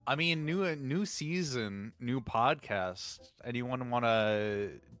I mean, new season, new podcast. Anyone want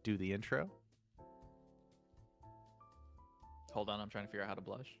to do the intro? Hold on, I'm trying to figure out how to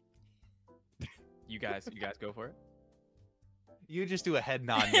blush. You guys go for it. You just do a head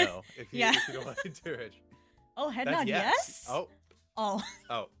nod no if you, Yeah. if you don't want to do it. Oh, head That's nod, yes? Oh, Oh.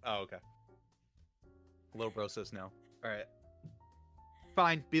 oh, okay. Little bro says no. All right.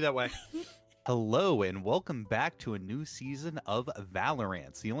 Fine, be that way. Hello, and welcome back to a new season of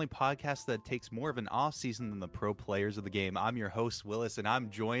Valorant, the only podcast that takes more of an off-season than the pro players of the game. I'm your host, Willis, and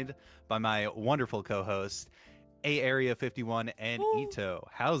I'm joined by my wonderful co-host, A Area 51 and Woo. Ito.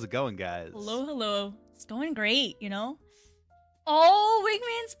 How's it going, guys? Hello. It's going great, you know? Oh,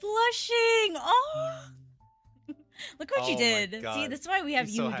 Wingman's blushing! Oh! Look what you Oh my did. See, God. that's why we have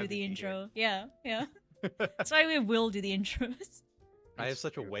He's so you happy do to the be intro. Yeah. That's why we will do the intros. I have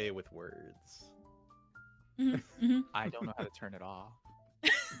such a way with words. Mhm, mhm. I don't know how to turn it off.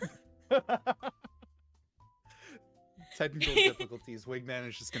 Technical difficulties. Wingman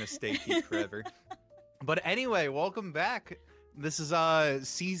is just gonna stay peak forever. But anyway, welcome back. This is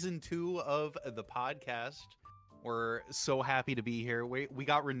season 2 of the podcast. We're so happy to be here. We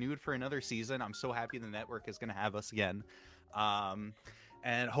got renewed for another season. I'm so happy the network is gonna have us again.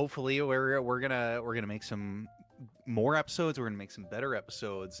 And hopefully we're gonna make some more episodes. We're gonna make some better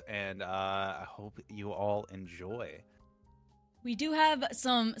episodes, and I hope you all enjoy. We do have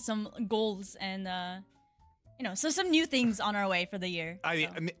some goals and so some new things on our way for the year. I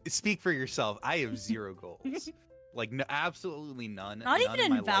so. mean, speak for yourself. I have zero goals. Like, no, absolutely none. Not none even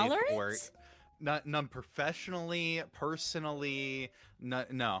in my life Valorant? or none professionally, personally.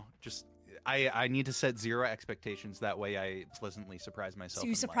 No, just I need to set zero expectations. That way, I pleasantly surprise myself. So you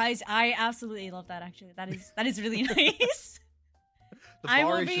in life. surprise? I absolutely love that. Actually, that is really nice. The I'm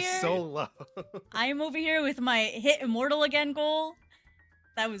bar over is just here. so low. I'm over here with my hit immortal again goal.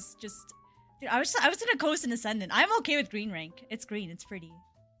 That was just, dude. I was gonna coast an ascendant. I'm okay with green rank. It's green. It's pretty.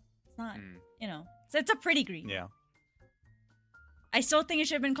 It's not, it's a pretty green. Yeah. I still think it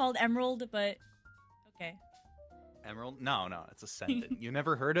should have been called emerald, but okay. Emerald? No, it's ascendant. You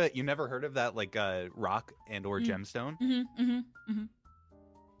never heard of that, like rock and or gemstone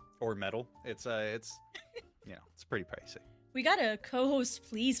or metal? It's it's pretty pricey. We got a co-host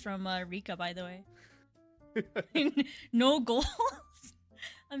please from Rika, by the way. No goals.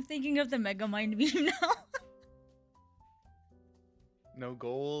 I'm thinking of the Megamind meme now. No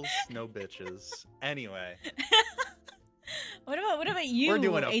goals, no bitches. Anyway, What about you? we're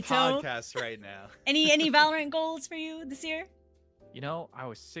doing a Ato? podcast right now. Any Valorant goals for you this year? You know, I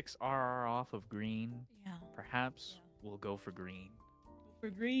was 6 RR off of green. Yeah. Perhaps we'll go for green. For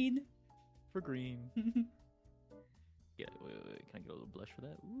green. For green. Yeah, wait. Can I get a little blush for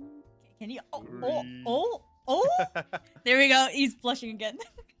that? Ooh. Can you? Green. Oh! There we go. He's blushing again.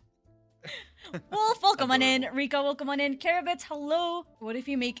 Wolf, welcome on in. Rika, welcome on in. Carabits, hello. What if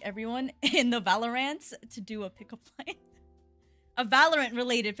you make everyone in the Valorants to do a pickup line? A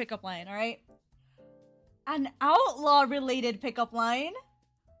Valorant-related pickup line, all right? An Outlaw-related pickup line.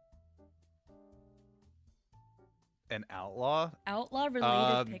 An outlaw?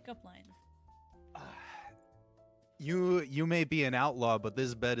 Outlaw-related pickup line. You may be an outlaw, but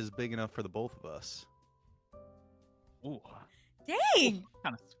this bed is big enough for the both of us. Ooh. Dang!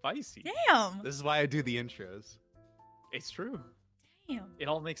 Kind of spicy. Damn! This is why I do the intros. It's true. Damn. It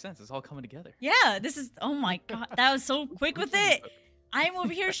all makes sense. It's all coming together. Yeah, this is. Oh my god, that was so quick with it. I'm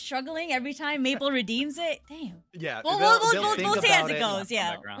over here struggling every time Maple redeems it. Damn. Yeah, Well, they'll we'll think see as about it goes. on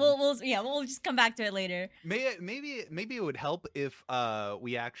Yeah, the ground. we'll just come back to it later. Maybe it would help if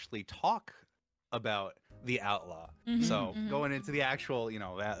we actually talk about the outlaw. Mhm, So mhm. going into the actual,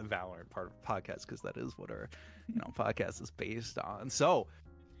 Valorant part of the podcast, because that is what our, podcast is based on. So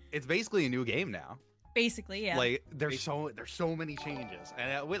it's basically a new game now. Basically, yeah. Like there's so many changes,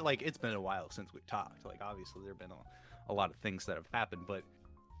 and it's been a while since we talked. Like obviously there've been a lot of things that have happened, but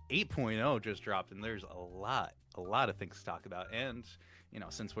 8.0 just dropped, and there's a lot of things to talk about. And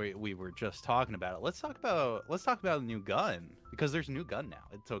since we were just talking about it, let's talk about the new gun, because there's a new gun now.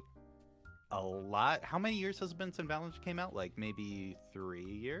 It took a lot. How many years has it been since Valorant came out? Like maybe 3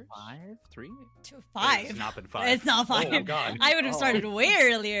 years. 3? 5. It's not been 5. It's not 5. Oh god. I would have started way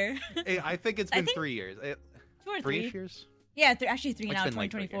earlier. I think it's I been think 3 years. 2 or 3 3. years. Yeah, actually 3 It's now. been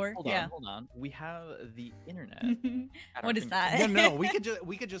like 3 years. 2024. Hold on. We have the internet. at our What is that? fingertips. No,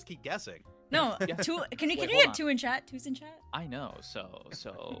 we could just keep guessing. No, Yeah. 2. Can you Wait, get hold on. 2 in chat? 2's in chat. I know.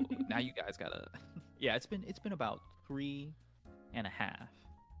 So now you guys gotta. Yeah, it's been about 3.5.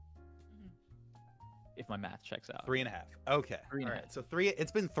 If my math checks out. 3.5. Okay. 3.5. All right. So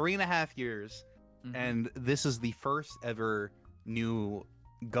it's been 3.5 years, Mhm. and this is the first ever new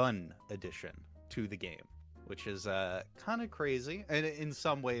gun addition to the game, which is kind of crazy, and in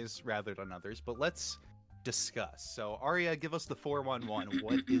some ways rather than others. But let's discuss. So, Arya, give us the 411.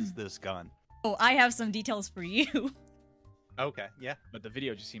 What is this gun? Oh, I have some details for you. Okay, yeah. But the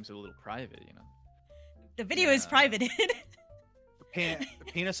video just seems a little private, you know. The video is Yeah. privated.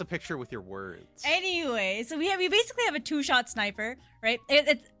 Paint us a picture with your words. Anyway, so we basically have a 2-shot sniper, right?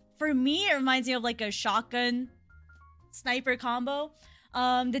 It for me it reminds me of like a shotgun sniper combo.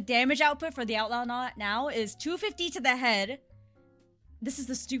 The damage output for the Outlaw now is 250 to the head. This is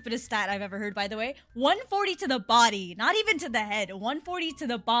the stupidest stat I've ever heard, by the way. 140 to the body, not even to the head. 140 to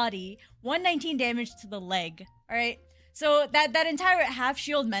the body, 119 damage to the leg. All right. So that entire half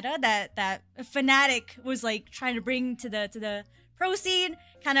shield meta that Fnatic was like trying to bring to the pro scene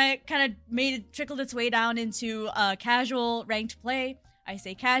kind of made it trickled its way down into casual ranked play. I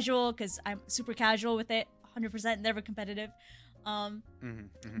say casual because I'm super casual with it, 100% never competitive. But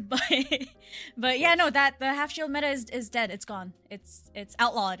yeah, no, that the half shield meta is dead. It's gone. It's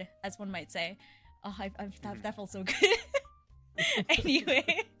outlawed, as one might say. Oh, that felt so good.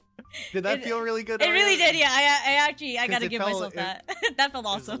 Anyway, Did that feel really good? it really Arya? did. Yeah, I actually 'Cause gotta it give felt- myself it- that. That felt It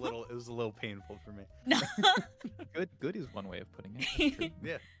was awesome. it was a little painful for me. No, Good is one way of putting it. That's true.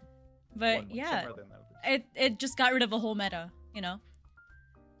 Yeah. but One yeah, somewhere than that. it just got rid of a whole meta. You know.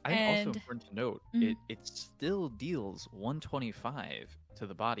 I think also And- important to note, Mhm. it still deals 125 to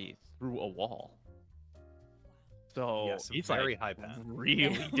the body through a wall. So Yes, it's very like high pen.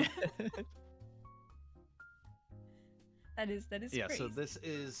 really Yeah. dead. That is Yeah, crazy. so this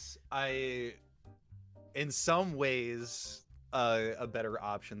is in some ways a better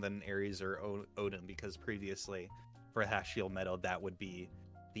option than Ares or Odin, because previously for Hash Shield Metal that would be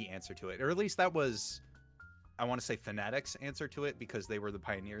the answer to it, or at least that was, I want to say, Fnatic's answer to it, because they were the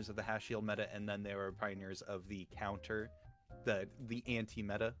pioneers of the Hash Shield meta, and then they were pioneers of the counter, the anti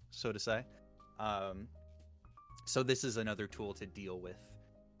meta, so to say. So this is another tool to deal with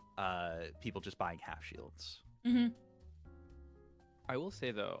people just buying half shields. Mm-hmm. I will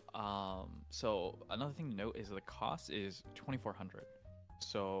say though, so another thing to note is the cost is 2,400.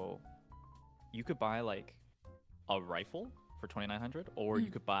 So you could buy like a rifle for 2,900, or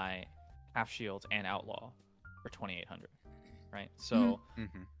you could buy half shields and outlaw for 2,800, right? So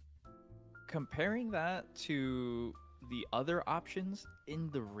Mm-hmm. comparing that to the other options in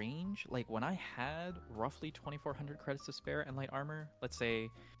the range, like when I had roughly 2,400 credits to spare and light armor, let's say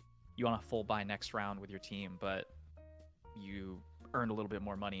you want a full buy next round with your team, but you earned a little bit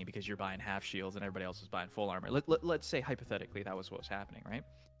more money because you're buying half shields and everybody else was buying full armor. Let's say hypothetically that was what was happening, right?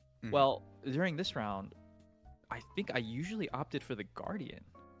 Mhm. Well, during this round, I think I usually opted for the Guardian,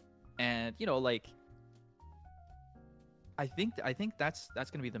 and you know, like, I think that's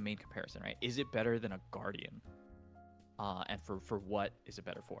gonna be the main comparison, right? Is it better than a Guardian? And for what is it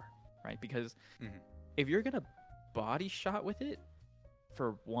better for, right? Because Mhm. if you're gonna body shot with it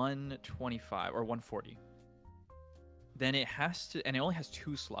for 125 or 140, then it has to, and it only has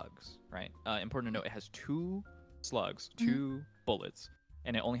 2 slugs, right? Important to note, it has 2 slugs, 2 bullets,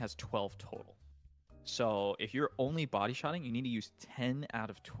 and it only has 12 total. So if you're only body shotting, you need to use 10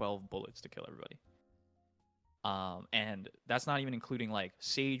 out of 12 bullets to kill everybody. And that's not even including like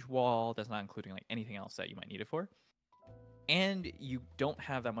Sage Wall. That's not including like anything else that you might need it for. And you don't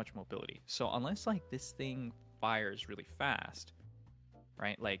have that much mobility. So unless like this thing fires really fast,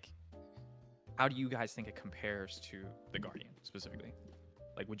 right? Like, how do you guys think it compares to the Guardian specifically?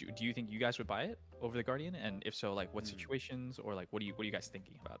 Like, do you think you guys would buy it over the Guardian? And if so, like, what situations, or like, what are you guys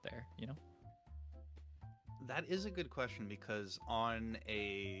thinking about there? You know? That is a good question, because on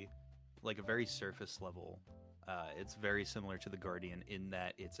a very surface level, it's very similar to the Guardian in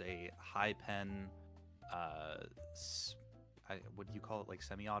that it's a high pen. What do you call it? Like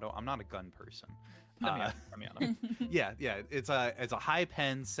semi-auto? I'm not a gun person. Yeah, it's a high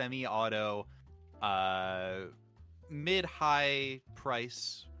pen semi-auto, mid-high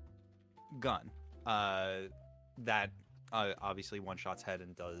price gun. That obviously one shots head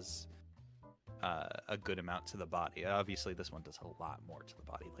and does a good amount to the body. Obviously, this one does a lot more to the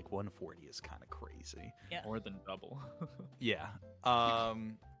body. Like 140 is kind of crazy. Yeah. More than double. Yeah.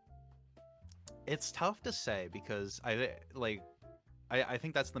 It's tough to say, because I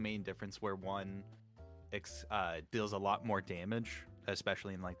think that's the main difference, where one deals a lot more damage,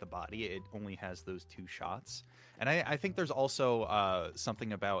 especially in like the body. It only has those 2 shots. And I think there's also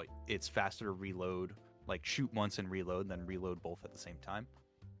something about it's faster to reload, like shoot once and reload, than reload both at the same time.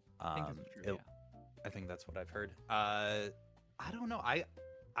 I think that's true, yeah. I think that's what I've heard. I don't know.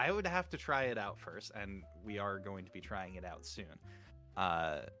 I would have to try it out first, and we are going to be trying it out soon.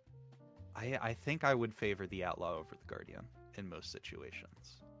 I think I would favor the Outlaw over the Guardian in most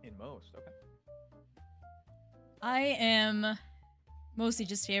situations. In most, okay. I am mostly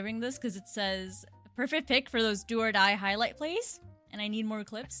just favoring this because it says perfect pick for those do or die highlight plays, and I need more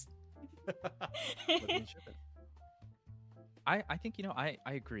clips. Let me ship it. I think, I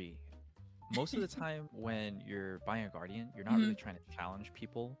agree. Most of the time when you're buying a Guardian, you're not really trying to challenge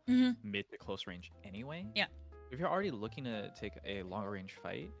people Mhm. mid to close range anyway. Yeah. If you're already looking to take a longer range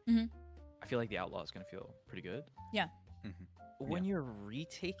fight, Mhm. I feel like the Outlaw is going to feel pretty good. Yeah. When you're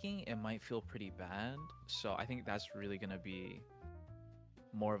retaking, it might feel pretty bad. So I think that's really going to be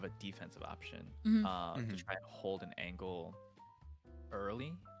more of a defensive option to try and hold an angle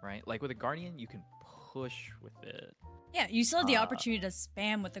early, right? Like with a Guardian, you can push with it. Yeah, you still have the opportunity to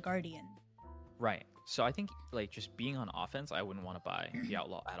spam with the Guardian. Right. So I think like just being on offense, I wouldn't want to buy the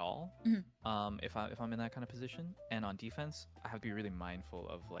Outlaw at all. If I'm in that kind of position, and on defense, I have to be really mindful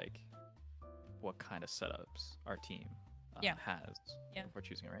of like what kind of setups our team has before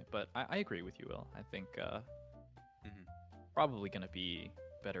choosing it, right? But I agree with you, Will. I think probably gonna be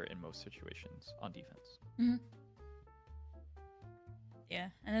better in most situations on defense. Yeah,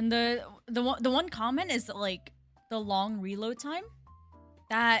 and then the one comment is that, like, the long reload time.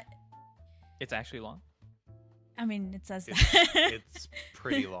 That, It's actually long. I mean, it says that. It's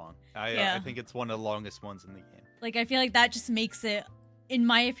pretty long. I think it's one of the longest ones in the game. Like, I feel like that just makes it, in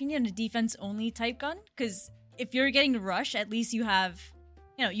my opinion, a defense-only type gun. Because if you're getting rush, at least you have,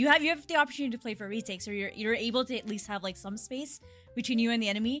 you have the opportunity to play for retakes, or you're able to at least have like some space between you and the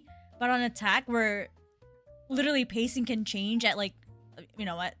enemy. But on attack, where literally pacing can change at like,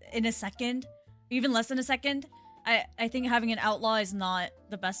 in a second, even less than a second, I think having an Outlaw is not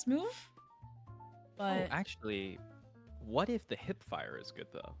the best move. But Actually, what if the hip fire is good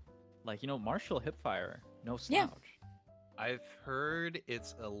though? Like, Martial hip fire, no slouch. I've heard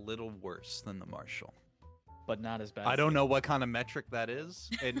it's a little worse than the Martial. But not as bad. I don't know what kind of metric that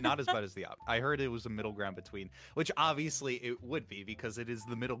is. And not as bad as the op. I heard it was a middle ground between, which obviously it would be because it is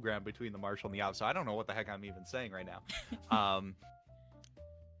the middle ground between the Martial and the op. So I don't know what the heck I'm even saying right now.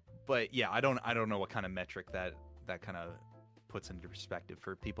 But yeah, I don't know what kind of metric that kind of puts into perspective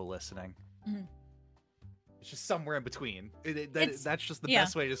for people listening. It's just somewhere in between. That's just the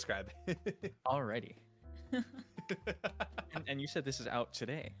best way to describe it. Alrighty. and you said this is out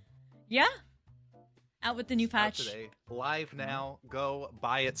today. yeah, out with the new Out patch. today, live now. Go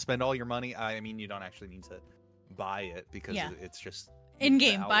buy it. Spend all your money. I mean, you don't actually need to buy it because it's just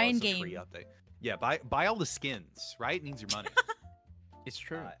In-game, the buy Outlaw's a in-game. free update. Yeah, buy all the skins. Right, it needs your money. It's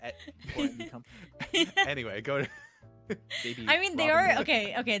true. Anyway, go to. Baby I mean, they Robin are Hood.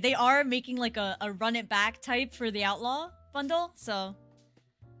 okay. They are making like a run it back type for the Outlaw bundle. So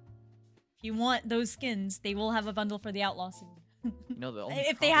if you want those skins, they will have a bundle for the Outlaw soon. The only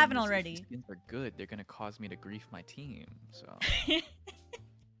if they problem haven't is if already. these skins are good, they're gonna cause me to grief my team. So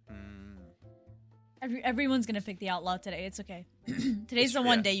Everyone's gonna pick the Outlaw today. It's okay. Today's It's the true,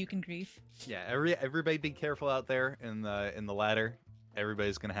 one yeah. day you can grief. Yeah, everybody be careful out there in the ladder.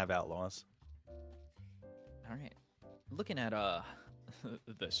 Everybody's gonna have outlaws. all right, looking at the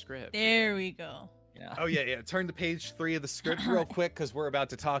script. There we go. Yeah. Oh yeah. Turn to page 3 of the script real quick because we're about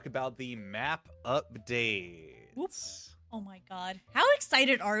to talk about the map updates. Whoops. Oh my god. How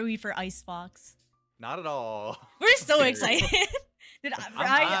excited are we for Icebox? Not at all. We're so Scared. excited. Dude,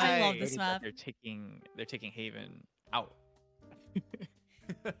 I love this Excited that map. They're taking Haven out.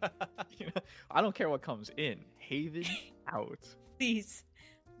 I don't care what comes in. Haven out. Please.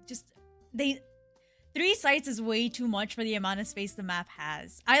 Just 3 sites is way too much for the amount of space the map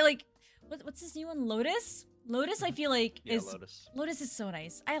has. I like what's this new one? Lotus? Lotus I feel like Yeah, is Lotus. Lotus is so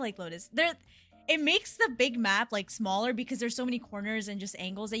nice. I like Lotus. It makes the big map like smaller because there's so many corners and just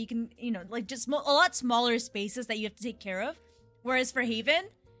angles that you can, like just a lot smaller spaces that you have to take care of. Whereas for Haven,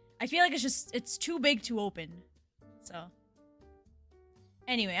 I feel like it's too big to open. So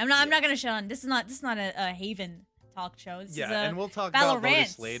anyway, I'm not gonna shut on. This is not a Haven talk show. This is a and we'll talk about Valorant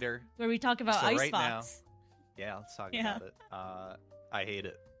Lotus later. where we talk about So Icebox. right now- Yeah, let's talk Yeah. about it. I hate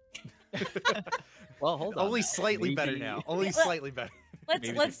it. Well, hold on. Only now. slightly better Maybe- now. Only Well- slightly better.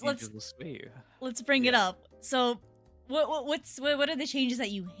 maybe Let's the changes will sway you. let's bring it Yeah. up. So what are the changes that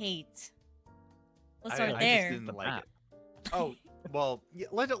you hate? Let's start I there. just didn't The like map. it. Oh, well, yeah,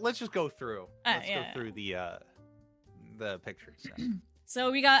 let's just go through. Let's yeah. go through the pictures. Yeah. So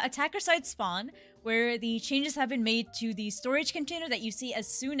we got attacker side spawn, where the changes have been made to the storage container that you see as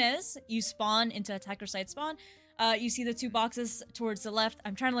soon as you spawn into attacker side spawn. You see the 2 boxes towards the left.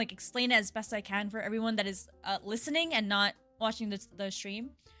 I'm trying to like explain it as best I can for everyone that is listening and not watching the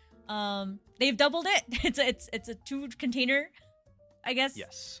stream. They've doubled it. It's a 2 container, I guess,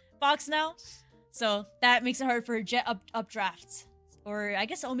 Yes. box now. So that makes it hard for jet updrafts. or I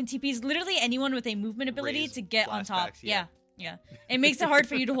guess Omen TPs, literally anyone with a movement ability Raise to get on top. flashbacks, yeah. Yeah. It makes it hard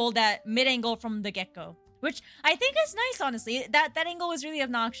for you to hold that mid angle from the get-go. Which I think is nice, honestly. That angle was really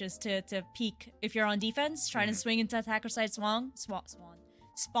obnoxious to peek if you're on defense, trying to swing into attacker side spawn.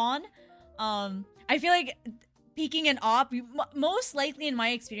 I feel like peeking an op, most likely in my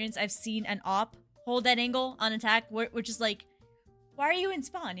experience, I've seen an op hold that angle on attack, which is like, why are you in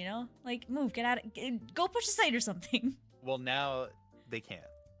spawn, you know? Like, move, get out, go push the site or something. Well, now they can't.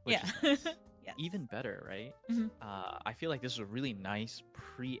 Which Yeah. is nice. Yes. Even better, right? Mhm. I feel like this is a really nice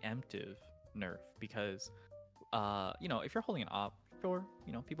preemptive nerf because, you know, if you're holding an op, sure,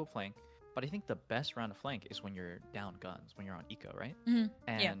 you know, people playing, but I think the best round of flank is when you're down guns, when you're on eco, right? Mhm.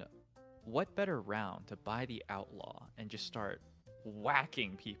 And Yeah. what better round to buy the outlaw and just start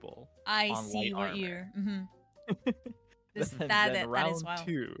whacking people? I on see light what armor. you're. Then That is round wow.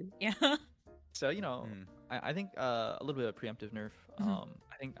 2. Yeah. So you know, Mm. I think a little bit of preemptive nerf. Mhm.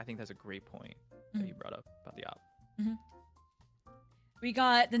 I think that's a great point that Mhm. you brought up about the op. We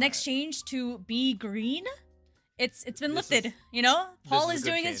got the next change to be green. It's been This lifted, is- you know? Paul This is a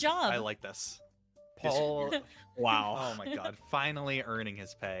good doing his change. job. I like this. Paul, Wow. oh my god, finally earning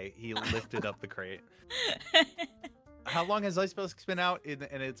his pay. He lifted up the crate. How long has Icebox been out? And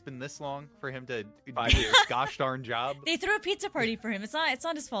it's been this long for him to do 5 his years. gosh darn job. They threw a pizza party for him. It's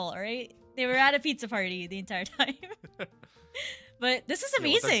not his fault, all right? They were at a pizza party the entire time. But this is Yeah,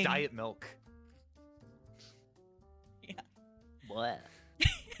 with their amazing. diet milk. What?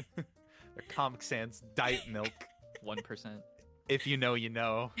 Their Comic Sans diet milk. 1%. If you know, you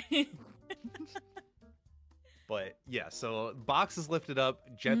know. But yeah, so box is lifted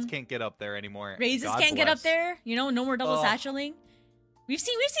up. Jets Mhm. can't get up there anymore. Raises God can't get up bless. there. You know, no more double Ugh. satcheling. We've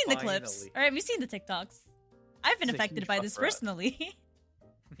seen the clips. Finally. All right, we've seen the TikToks. I've been It's a affected huge by buff this for us. personally.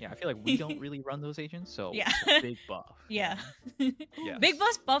 Yeah, I feel like we don't really run those agents, so Yeah. it's a big buff. Yeah. Yes. Big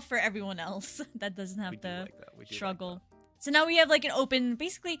buff for everyone else that doesn't have We do to like that. We do like struggle. that. So now we have like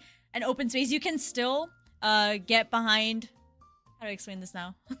basically an open space. You can still get behind. How do I explain this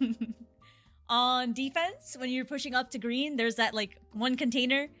now? On defense, when you're pushing up to green, there's that like one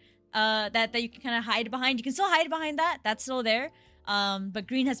container that you can kind of hide behind. You can still hide behind that. That's still there. But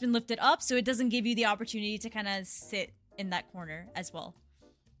green has been lifted up, so it doesn't give you the opportunity to kind of sit in that corner as well.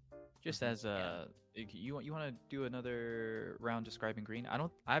 Just as you want to do another round describing green?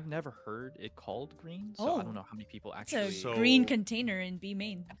 I've never heard it called green, so Oh. I don't know how many people It's actually. a So- green container in B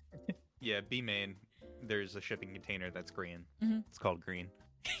main. Yeah, B main. There's a shipping container that's green. Mhm. It's called green.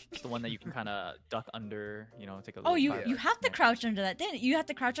 It's the one that you can kind of duck under, you know, take a. Oh, little you fire. have to crouch under that, didn't you? You have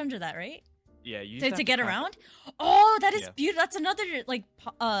to crouch under that, right? Yeah, you To just have get crouch. around. Oh, that is Yeah. beautiful. That's another like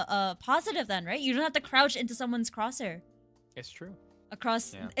positive then, right? You don't have to crouch into someone's crosshair. It's true.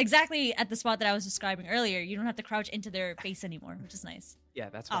 Across Yeah. exactly at the spot that I was describing earlier. You don't have to crouch into their face anymore, which is nice. Yeah,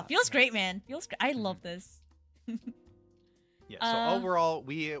 that's. Oh, why. feels great, man. Feels great. I love this. Yeah. So Uh, overall,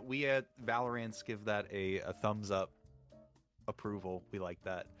 we at Valorant give that a thumbs up approval. We like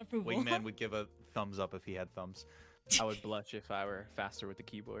that. Approval. Wingman would give a thumbs up if he had thumbs. I would blush if I were faster with the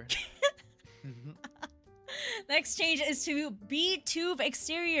keyboard. Next change is to B tube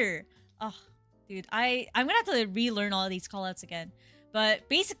exterior. Oh, dude, I'm gonna have to relearn all of these callouts again. But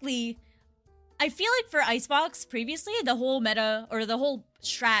basically, I feel like for Icebox previously, the whole meta or the whole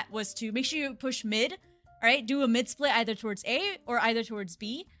strat was to make sure you push mid, all right? Do a mid split either towards A or either towards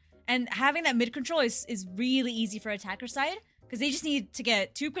B. And having that mid control is really easy for attacker side because they just need to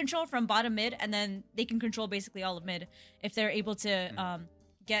get tube control from bottom mid and then they can control basically all of mid if they're able to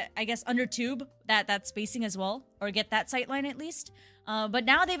get, I guess, under tube that spacing as well, or get that sight line at least. But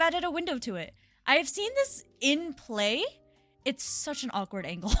now they've added a window to it. I've seen this in play. It's such an awkward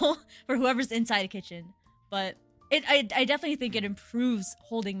angle for whoever's inside a kitchen, but I definitely think it improves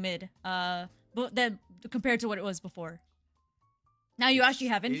holding mid, but then compared to what it was before. Now you actually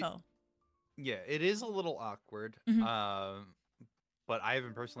have info. Yeah, it is a little awkward. Mhm. But I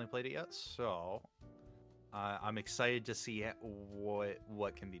haven't personally played it yet, so I'm excited to see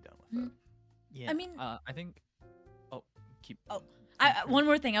what can be done with it. Yeah. I mean- I think. Oh, keep. Oh, one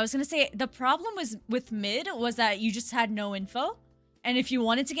more thing. I was gonna say the problem was with mid was that you just had no info, and if you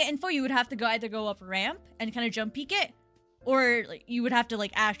wanted to get info, you would have to either go up ramp and kind of jump peek it, or like, you would have to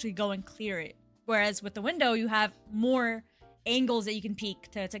like actually go and clear it. Whereas with the window, you have more angles that you can peek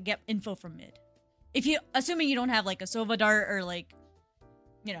to get info from mid. If you assuming you don't have like a Sova Dart or like,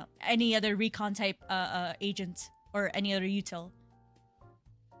 you know, any other recon type agent or any other util.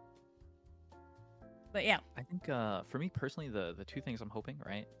 But yeah. I think for me personally, the two things I'm hoping,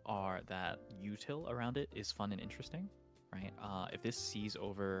 right, are that util around it is fun and interesting, right? If this sees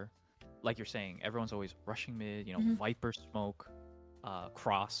over, like you're saying, everyone's always rushing mid, you know, Mhm. Viper smoke,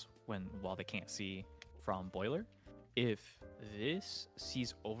 cross while they can't see from boiler. If this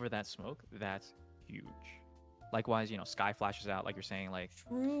sees over that smoke, that's huge. Likewise, sky flashes out, like you're saying, like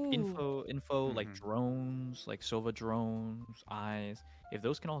True. info, like Mhm. drones, like Sova drones, eyes. If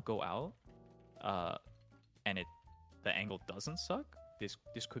those can all go out, and the angle doesn't suck, this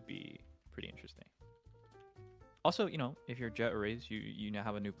could be pretty interesting. Also, if you're Jet Arrays, you now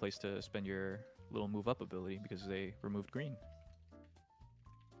have a new place to spend your little move up ability because they removed green.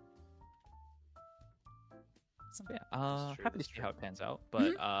 Some- Yeah, That's true, happy to that's see true. how it pans out,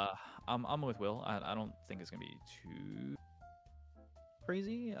 but I'm with Will. I don't think it's gonna be too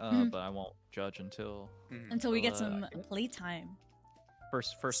crazy, but I won't judge until Mhm. Until we get Uh, some yeah. playtime.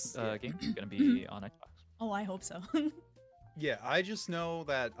 first Yeah. game gonna be on Xbox. Oh, I hope so. Yeah, I just know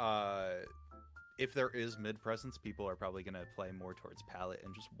that if there is mid presence, people are probably gonna play more towards pallet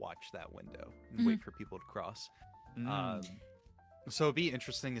and just watch that window and wait for people to cross. So it'd be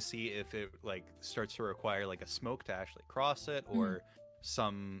interesting to see if it like starts to require like a smoke to actually cross it, or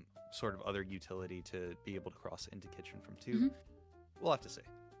some sort of other utility to be able to cross into kitchen from 2. We'll have to see.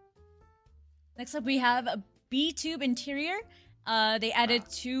 Next up, we have a B-tube interior. They added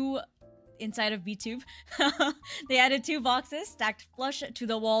 2 inside of B-tube. They added 2 boxes stacked flush to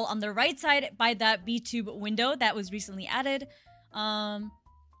the wall on the right side by that B-tube window that was recently added.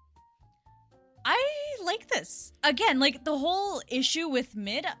 I like this. Again, like the whole issue with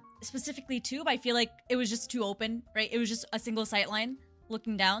mid, specifically tube, I feel like it was just too open, right? It was just a single sight line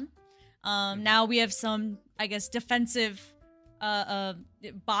looking down. Now we have some, I guess, defensive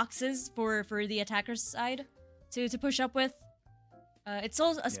boxes for the attacker's side to push up with. It's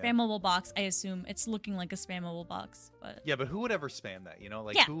still a spammable box, I assume. It's looking like a spammable box, but Yeah, but who would ever spam that?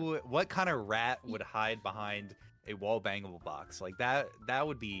 Like Yeah. what kind of rat would hide behind a wall bangable box like that? That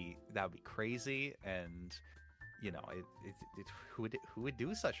would be crazy, and who would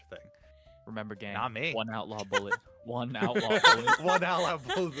do such a thing? Remember, gang, Not me. one outlaw bullet. One outlaw bullet. One outlaw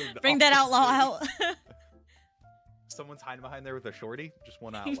bullet. bring that outlaw out. Someone's hiding behind there with a shorty. Just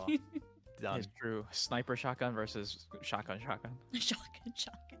one outlaw. Done. It's true. Sniper shotgun versus shotgun. Shotgun.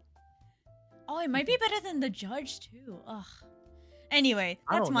 Oh, it might be better than the judge too. Ugh. Anyway,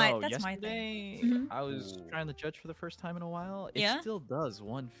 I that's don't my know. that's my thing. Yesterday, Mhm. I was Ooh. trying to judge for the first time in a while. It Yeah? still does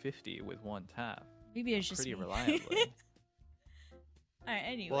 150 with one tap. Maybe it's just Pretty me. reliably. All right.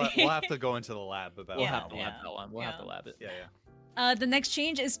 Anyway, We'll have to go into the lab about We'll Yeah, have to that lab one. that one. We'll have to lab it. Yeah. the next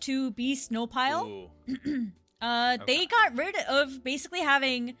change is to be snow pile. Ooh. They Okay. got rid of basically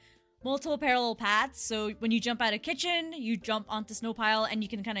having multiple parallel paths. So when you jump out of kitchen, you jump onto snow pile, and you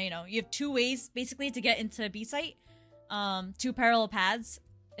can kind of you have 2 ways basically to get into B site. 2 parallel paths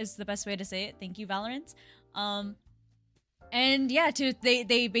is the best way to say it. Thank you, Valorant. And yeah,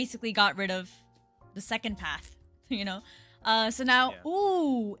 they basically got rid of the second path. So now, Yeah.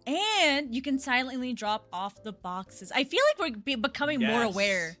 ooh, and you can silently drop off the boxes. I feel like we're becoming more Yes.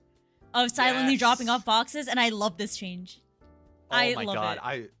 aware of silently dropping Yes. off boxes, and I love this change. Oh I my love god,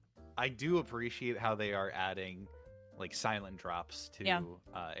 it. I do appreciate how they are adding like silent drops to Yeah.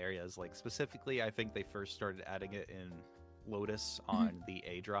 areas. Like specifically, I think they first started adding it in Lotus on the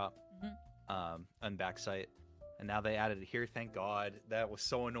A drop, on backsite, and now they added it here. Thank God. That was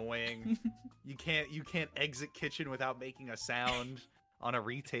so annoying. you can't exit kitchen without making a sound on a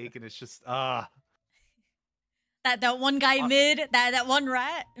retake, and it's just That one guy mid, that one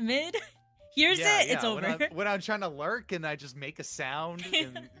rat mid, hears it, it's over. When I'm trying to lurk and I just make a sound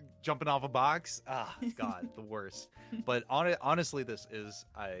and jumping off a box, god, the worst. But honestly, this is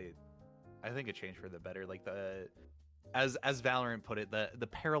I think a change for the better. Like as Valorant put it, the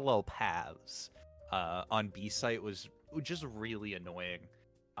parallel paths on B site was just really annoying.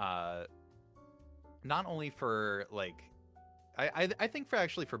 Not only for like I think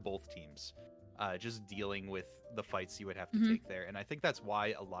for both teams. Just dealing with the fights you would have to take there. And I think that's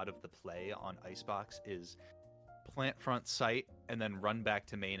why a lot of the play on Icebox is plant front site and then run back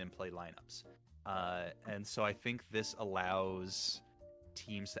to main and play lineups. And so I think this allows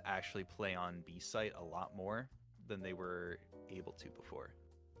teams to actually play on B site a lot more than they were able to before.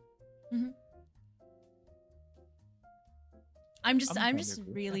 I'm just I'm kind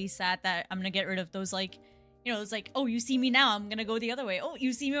of really sad that I'm gonna get rid of those it's like, oh, you see me now, I'm gonna go the other way. Oh,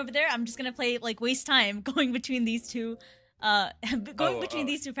 you see me over there, I'm just gonna play waste time going between these two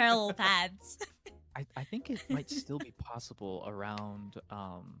these two parallel paths. I think it might still be possible around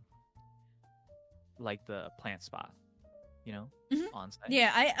like the plant spot, on site.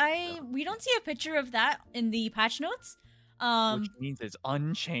 Yeah, we don't see a picture of that in the patch notes. Which means it's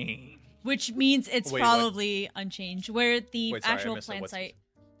unchanged. Which means it's Wait, probably unchanged. Where the Wait, sorry, I actual missed it. plant What's site,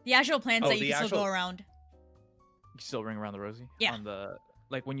 the actual plant Oh, site, the you can still go actual- around. still ring around the rosy. Yeah. On the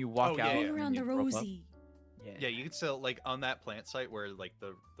like when you walk yeah, out. yeah. Ring and around you the rope up. rosy. Yeah. Yeah, you can still like on that plant site where like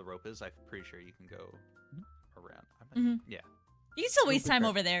the rope is. I'm pretty sure you can go around. Yeah, You can still waste Super time fair.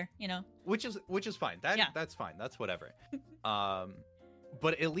 over there, you know. which is fine. Yeah. That's fine. That's whatever.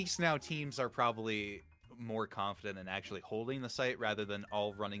 But at least now teams are probably more confident in actually holding the site rather than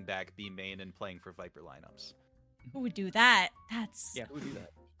all running back B main and playing for Viper lineups. Who would do that? That's Yeah. Who would do that?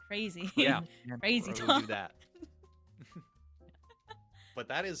 crazy. Yeah. Crazy Who talk. would do that? But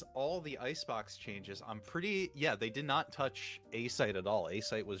that is all the icebox changes. Yeah, they did not touch A site at all. A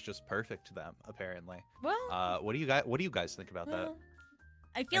site was just perfect to them, apparently. Well, What do you guys think about that? well,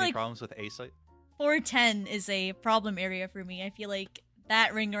 I feel Any like problems with A site? 410 is a problem area for me. I feel like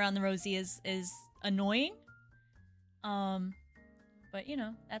that ring around the rosy is annoying. But you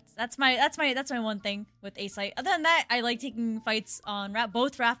know, that's my one thing with A site. Other than that, I like taking fights on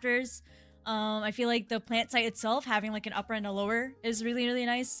both rafters. I feel like the plant site itself having like an upper and a lower is really really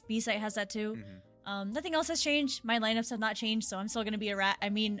nice. B site has that too. Mhm. Nothing else has changed. My lineups have not changed, so I'm still gonna be a lineup.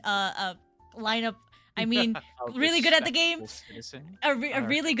 I mean, A really good at the game. respectable citizen. a Alright.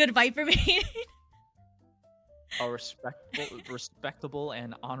 really good Viper main. A respectable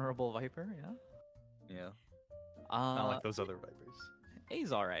and honorable Viper. You know. Yeah, not Uh, like those other Vipers.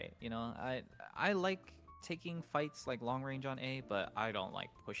 A's all right. You know, I like taking fights like long range on A, but I don't like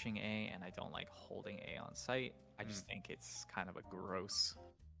pushing A, and I don't like holding A on site. I just think it's kind of a gross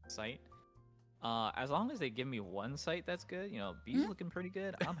site. As long as they give me one site that's good, you know, B's looking pretty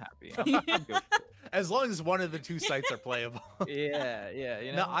good. I'm happy. I'm good. with As long as one of the two sites are playable. it. Yeah,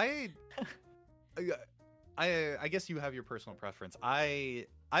 you No, know. I guess you have your personal preference. I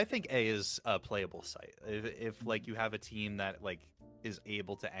think A is a playable site. If like you have a team that like is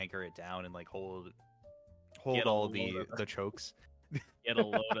able to anchor it down and like hold Get a all load the of the chokes. Get a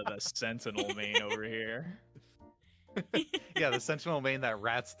load of the Sentinel main over here. Yeah, the Sentinel main that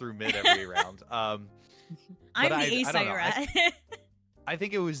rats through mid every round. I'm But the I A don't site know. rat. I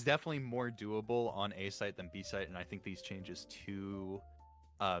think it was definitely more doable on A site than B site, and I think these changes to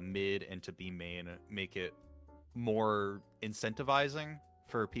mid and to B main make it more incentivizing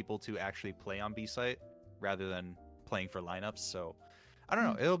for people to actually play on B site rather than playing for lineups. So I don't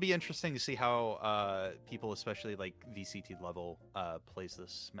know. It'll be interesting to see how people, especially like VCT level, plays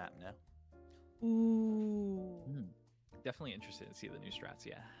this map now. Ooh. Definitely interested to see the new strats.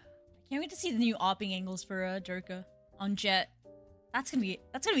 Yeah. Can't wait to see the new opping angles for Jerka on Jet. That's gonna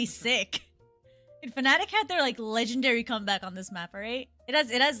be sick. And Fnatic had their like legendary comeback on this map, alright? It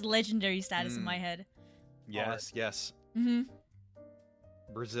has legendary status in my head. Yes. Mm-hmm.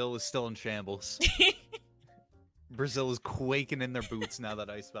 Brazil is still in shambles. Brazil is quaking in their boots now that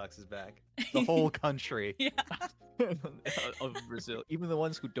Icebox is back. The whole country. Yeah. Of Brazil, even the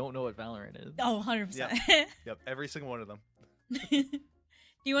ones who don't know what Valorant is. Oh, 100%. Yep, every single one of them. Do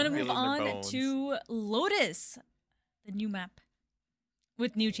you want to Feel move in their on bones. to Lotus, the new map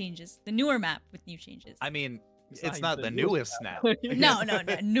with new changes, the newer map with new changes? I mean, It's it's not not the even the newest newest now. No,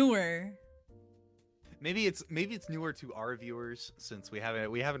 newer. Maybe it's newer to our viewers since we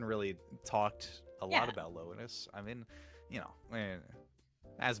haven't really talked a lot Yeah. about Lotus. I mean, you know,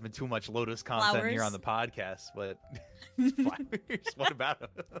 hasn't been too much Lotus content here on Flowers. the podcast, but flowers. What about them?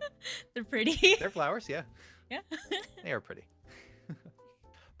 They're pretty. They're flowers, yeah. Yeah. They are pretty.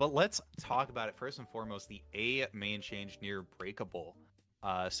 But let's talk about it first and foremost. The A main change near Breakable.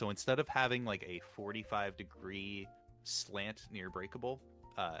 So instead of having like a 45-degree slant near Breakable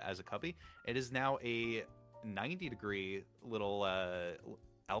as a cubby, it is now a 90-degree little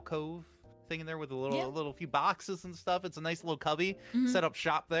alcove thing in there with a little few boxes and stuff. It's a nice little cubby. Mhm. Set up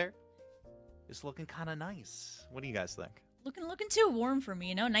shop there. It's looking kind of nice. What do you guys think? Looking too warm for me,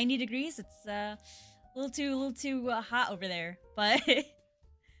 you know. 90 degrees. It's a little too hot over there. But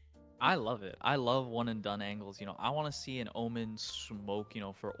I love it. I love one and done angles. You know, I want to see an Omen smoke, you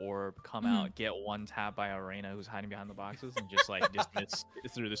know, for Orb come out, get one tap by Arena who's hiding behind the boxes, and just like dismiss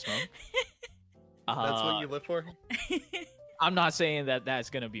through the smoke. That's what you live for? I'm not saying that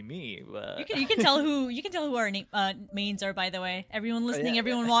that's gonna be me, but you can tell who our mains are. By the way, everyone listening, yeah,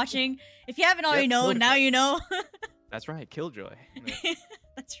 everyone watching. If you haven't already known, now you know. that's right, Killjoy.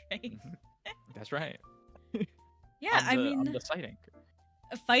 That's right. That's right. Yeah, I'm the sight anchor.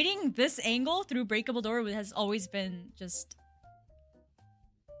 fighting this angle through Breakable Door has always been just.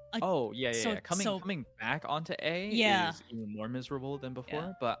 Oh yeah. so- Coming back onto A Yeah. is even more miserable than before,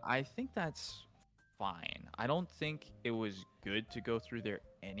 Yeah. but I think that's fine. I don't think it was good to go through there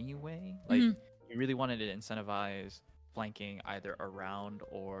anyway. Like Mhm. you really wanted to incentivize flanking either around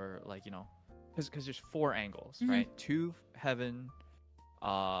or like, you know, because there's 4 angles, Mhm. right? 2 heaven,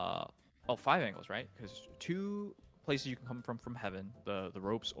 5 angles, right? Because 2 places you can come from heaven, the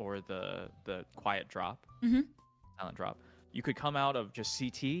ropes or the quiet drop, Mhm. silent drop. You could come out of just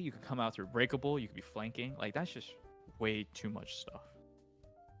CT. You could come out through breakable. You could be flanking. Like that's just way too much stuff.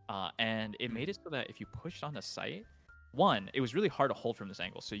 And it made it so that if you pushed on the site, one, it was really hard to hold from this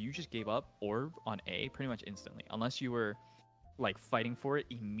angle. So you just gave up orb on A pretty much instantly, unless you were like fighting for it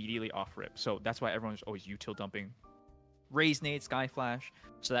immediately off rip. So that's why everyone's always util dumping, raise nade, sky flash,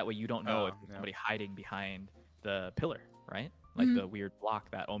 so that way you don't know if there's somebody hiding behind the pillar, right? Like Mhm. the weird block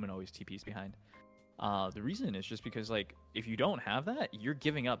that Omen always TPs behind. The reason is just because like if you don't have that, you're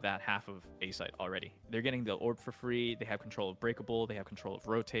giving up that half of A site already. They're getting the orb for free. They have control of breakable. They have control of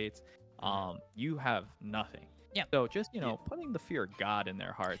rotates. You have nothing. Yeah. So just putting the fear of God in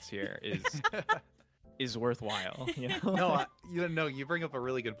their hearts here is worthwhile. You know? No, you bring up a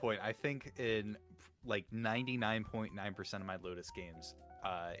really good point. I think in like 99.9% of my Lotus games,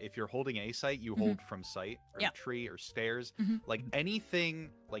 if you're holding a site, you hold from site or Yeah. tree or stairs. Mhm. Like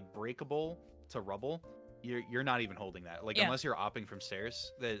anything like breakable to rubble, you're not even holding that. Like Yeah. unless you're opping from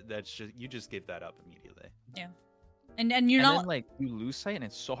stairs, that's just you just give that up immediately. And you're And not then like you lose sight and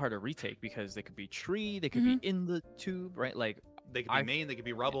it's so hard to retake because they could be tree, they could be in the tube, right? Like They could be main, they could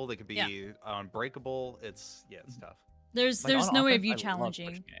be rubble, they could be Yeah. unbreakable. It's tough. there's like, on no way of offense, you I love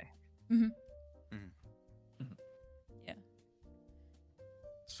challenging. pushing A.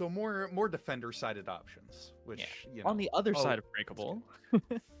 So more defender sided options, which On the other Oh, side of breakable.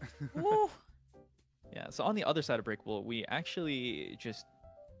 Woo. Yeah, so on the other side of breakable, we actually just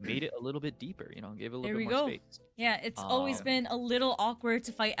made it a little bit deeper, gave it a little There bit we more go. space. Yeah, it's always Um, been a little awkward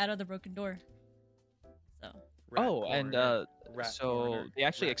to fight out of the broken door. So rat and corner, rat so corner, they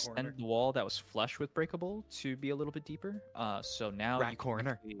actually rat extended corner. the wall that was flush with breakable to be a little bit deeper. So now Rat you can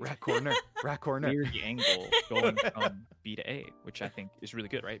corner, actually rat corner, rat corner. clear the angle going from B to A, which I think is really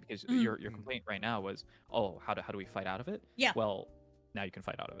good, right? Because Mhm. your complaint right now was, oh, how do we fight out of it? Yeah. Well, now you can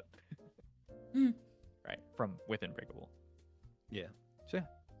fight out of it. Mhm. Right, from within breakable. Yeah. So yeah,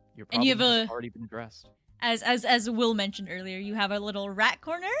 your And you problem have has a- already been addressed. as Will mentioned earlier, you have a little rat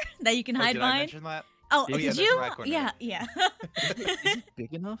corner that you can hide Did I behind. mention that? Oh, Oh, did yeah, there's you? a rat corner. Yeah.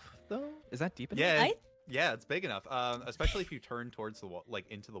 Big enough though? Is that deep enough? Yeah, I- yeah, it's big enough. Especially if you turn towards the wall, like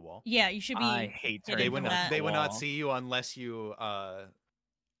into the wall. Yeah, you should be. I hate hidden They turning would from not. that. They would not wall. see you unless you.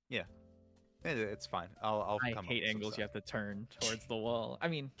 Yeah. It's fine. I'll I come. hate up with some angles you stuff. have to turn towards the wall. I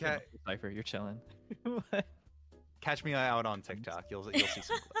mean, Cypher, you're chilling. Catch me out on TikTok. You'll see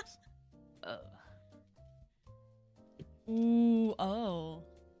some clips. Ooh, oh.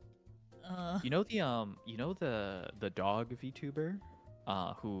 You know the dog VTuber,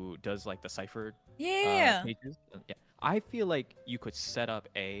 who does like the Cypher Yeah. pages? Yeah. I feel like you could set up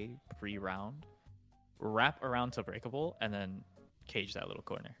a pre-round, wrap around to breakable, and then cage that little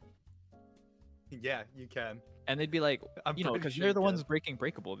corner. Yeah, you can. And they'd be like, I'm pretty because sure they're the you ones can. breaking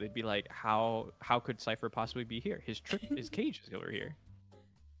breakable. They'd be like, how could Cypher possibly be here? His cage is over here.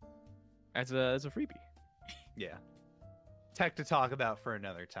 As a freebie. Yeah. Tech to talk about for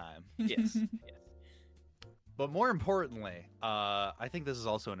another time. Yes. But more importantly, I think this is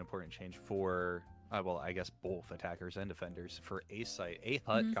also an important change for, well, I guess both attackers and defenders. For A site, A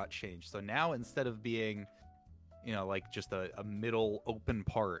hut Mhm. got changed. So now instead of being, like just a middle open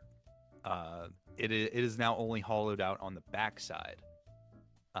part, it is now only hollowed out on the backside,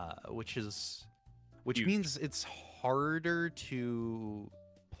 which Huge. means it's harder to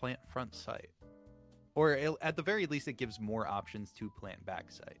plant front sight, or at the very least, it gives more options to plant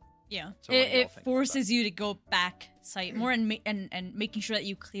back sight. Yeah, So what do y'all it think about forces you to go back site more and making sure that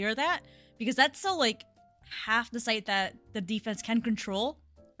you clear that, because that's still like half the site that the defense can control,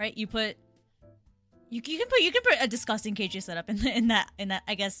 right? You can put a disgusting KJ setup in that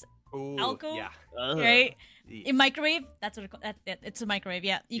I guess, Ooh, Alcove? yeah. right? In microwave, that's what it's a microwave.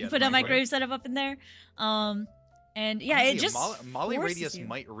 Yeah, you Yeah, can put a microwave. microwave setup up in there. And yeah, Honestly, it just Molly forces radius you.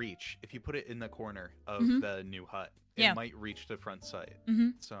 might reach if you put it in the corner of Mhm. the new hut. It Yeah. might reach the front sight.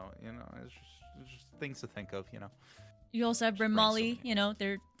 Mhm. So it's just things to think of. You also have Brim Just Molly.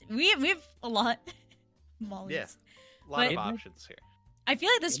 brainstorming. We have a lot Mollies. Yeah. A lot But- of It might- options here. I feel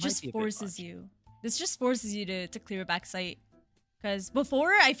like this It might just be a bit forces much. you. This just forces you to clear back sight. Because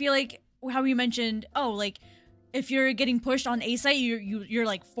before, I feel like how you mentioned, like if you're getting pushed on A site, you're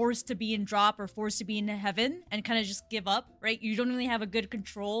like forced to be in drop or forced to be in heaven and kind of just give up, right? You don't really have a good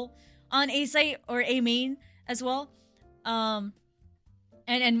control on A site or A main as well.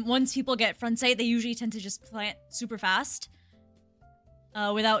 And once people get front sight, they usually tend to just plant super fast.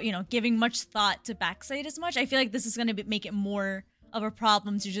 Without giving much thought to backside as much. I feel like this is going to make it more of a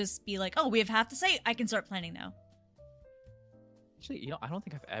problem to just be like, oh, we have half the site, I can start planning now. Actually, I don't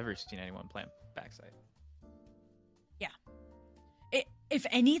think I've ever seen anyone plant backside. If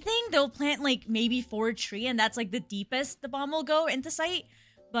anything, they'll plant like maybe 4 tree, and that's like the deepest the bomb will go into sight.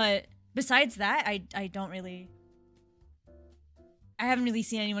 But besides that, I don't really. I haven't really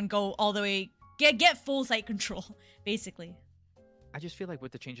seen anyone go all the way get full sight control, basically. I just feel like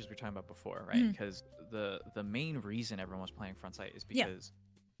with the changes we were talking about before, right? Because the main reason everyone was playing front sight is because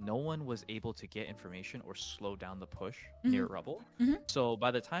no one was able to get information or slow down the push near rubble. So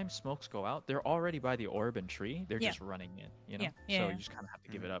by the time smokes go out, they're already by the orb and tree. They're just running in, you know? So you just kind of have to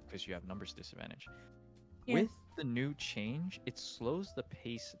give it up because you have numbers disadvantage. With the new change, it slows the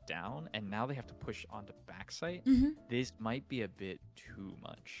pace down, and now they have to push onto backside. This might be a bit too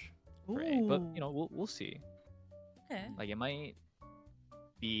much, right? But, you know, we'll see. Okay. Like, it might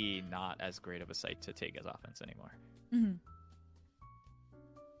be not as great of a sight to take as offense anymore.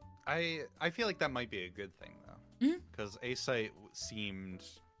 I feel like that might be a good thing though, because A site seemed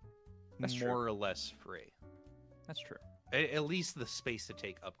more or less free. That's true. At least the space to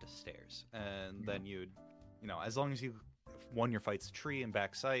take up the stairs, and then you'd, you know, as long as you won your fights, tree and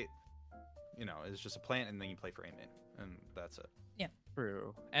back sight, you know, it's just a plant, and then you play for aim in, and that's it. Yeah.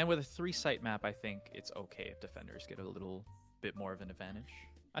 True. And with a 3-site map, I think it's okay if defenders get a little bit more of an advantage.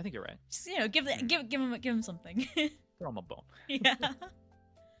 I think you're right. Just, you know, give him something. Throw him a bone. Yeah.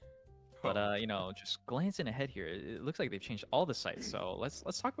 But you know, just glancing ahead here, it looks like they've changed all the sites. So let's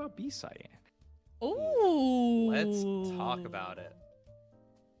talk about B site. Ooh. Let's talk about it.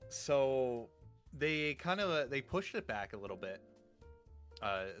 So they they pushed it back a little bit.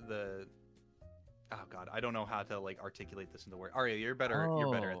 Oh god, I don't know how to like articulate this into words. Aria, you're better.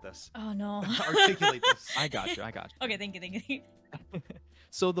 You're better at this. Oh no. Articulate this. I got you. Okay, thank you.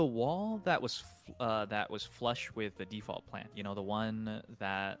 So the wall that was flush with the default plant, you know, the one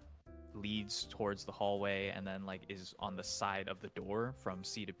that leads towards the hallway and then like is on the side of the door from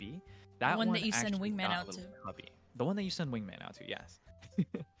C to B. That one that you send actually Wingman got out a little to. Cubby. The one that you send Wingman out to, yes.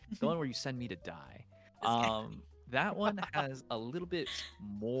 The one where you send me to die. That one has a little bit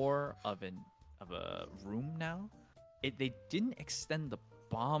more of a room now. They didn't extend the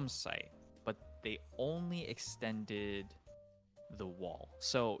bomb site, but they only extended the wall.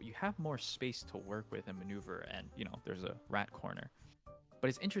 So you have more space to work with and maneuver, and you know, there's a rat corner. But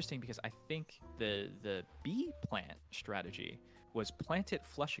it's interesting because I think the B plant strategy was plant it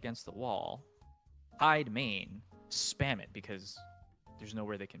flush against the wall, hide main, spam it because there's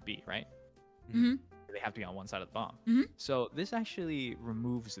nowhere they can be, right? Mm-hmm. They have to be on one side of the bomb. Mm-hmm. So this actually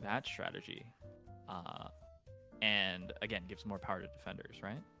removes that strategy, and again gives more power to defenders,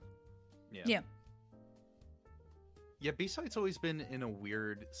 right? Yeah. Yeah, B-Site's always been in a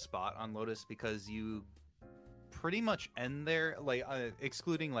weird spot on Lotus because you pretty much end there, like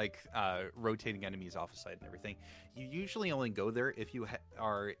excluding like rotating enemies off a side and everything. You usually only go there if you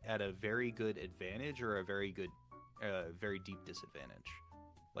are at a very good advantage or a very good, very deep disadvantage.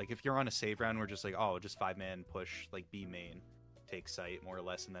 Like if you're on a save round, we're just like, oh, just 5-man push like B main, take site more or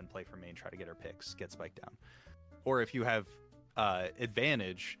less, and then play for main, try to get our picks, get spiked down. Or if you have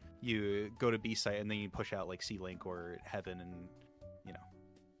advantage, you go to B site and then you push out like C Link or Heaven and, you know,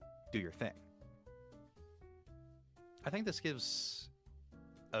 do your thing. I think this gives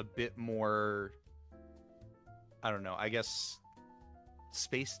a bit more, I don't know, I guess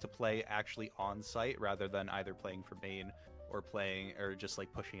space to play actually on site rather than either playing for main or playing or just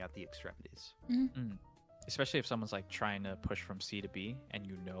like pushing out the extremities. Mm-hmm. Especially if someone's like trying to push from C to B and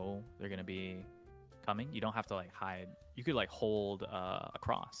you know they're going to be coming. You don't have to like hide. You could like hold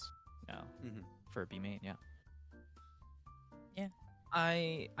across, you know, for B main. Yeah.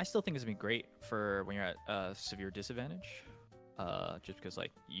 I still think it's gonna be great for when you're at severe disadvantage. Just because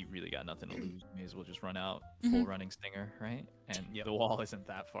like you really got nothing to lose. You may as well just run out full running Stinger, right? And the wall isn't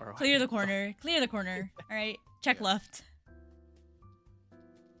that far away. Clear the corner. All right. Check left.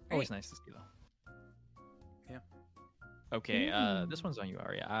 Always nice to see though. Yeah. Okay, this one's on you,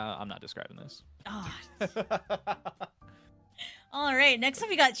 Aria. I'm not describing this. Oh. All right. Next up,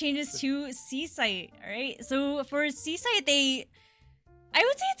 we got changes to C site. All right. So for C site, I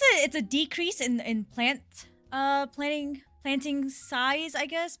would say it's a decrease in planting size, I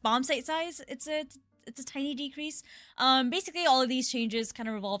guess. Bomb site size. It's a tiny decrease. Basically all of these changes kind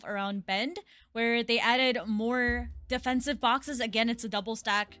of revolve around Bend, where they added more defensive boxes. Again, it's a double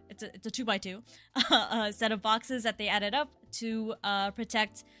stack. It's a 2x2 set of boxes that they added up to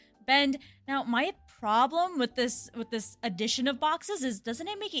protect Bend. Now, my problem with this addition of boxes is, doesn't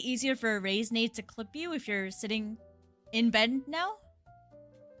it make it easier for a raise nade to clip you if you're sitting in Bend now?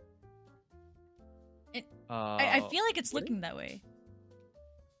 I feel like it's looking that way.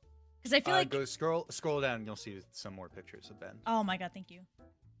 Because I feel like... Go scroll down and you'll see some more pictures of Ben. Oh my god, thank you.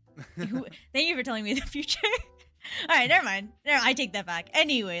 Thank you for telling me the future. All right, never mind. I take that back.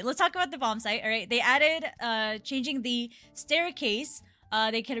 Anyway, let's talk about the bomb site. All right, they added changing the staircase.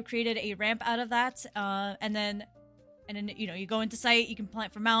 They could have created a ramp out of that, and then you go into site. You can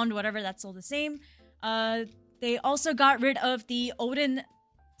plant for mound, whatever. That's all the same. They also got rid of the Odin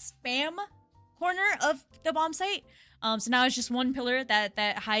spam corner of the bomb site. So now it's just one pillar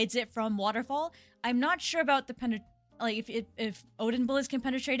that hides it from waterfall. I'm not sure about the if Odin bullets can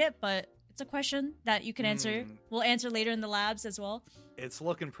penetrate it, but it's a question that you can answer. We'll answer later in the labs as well. It's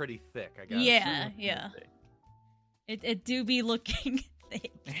looking pretty thick, I guess. Yeah. It do be looking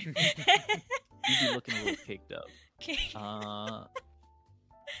thick. You be looking a little caked up. Okay.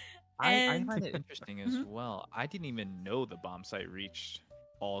 I And- find it interesting as well. I didn't even know the bomb site reached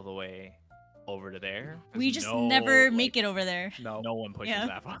all the way over to there. We just never make it over there. No. No one pushes Yeah.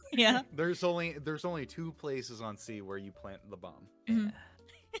 that far. Yeah. There's only 2 places on sea where you plant the bomb. Mhm.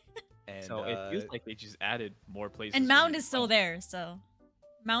 And So it feels like they just added more places. And for mound you is to still plant. there, so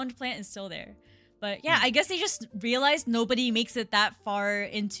mound plant is still there. But yeah, I guess they just realized nobody makes it that far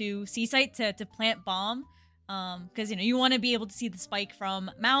into Seaside to plant bomb. Because you want to be able to see the spike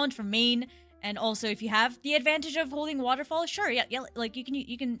from mound, from main, and also if you have the advantage of holding waterfall, sure, yeah, like you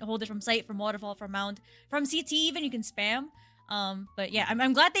can hold it from site, from waterfall, from mound, from CT even you can spam. But yeah,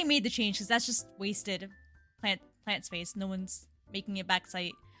 I'm glad they made the change because that's just wasted plant space. No one's making it back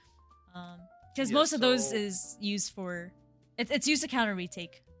site. Because Yeah, most of those so- is used for it's used to counter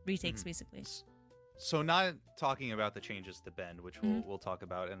retakes basically. So not talking about the changes to Bend, which Mhm. we'll talk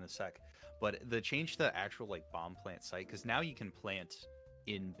about in a sec, but the change to the actual bomb plant site, because now you can plant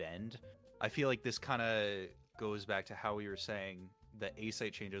in Bend. I feel like this kind of goes back to how we were saying the A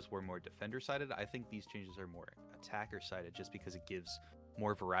site changes were more defender sided. I think these changes are more attacker sided, just because it gives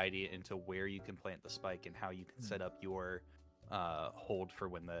more variety into where you can plant the spike and how you can set up your hold for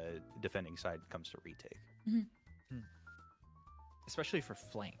when the defending side comes to retake. Especially for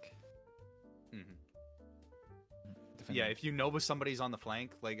flank. Mhm. Defending. Yeah, if you know somebody's on the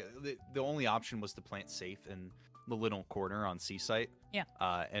flank, like the only option was to plant safe in the little corner on C site. Yeah.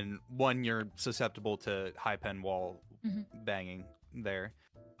 And one, you're susceptible to high pen wall Mhm. banging there.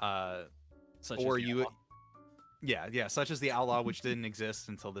 Such Or as the you, outlaw. yeah, such as the outlaw, which didn't exist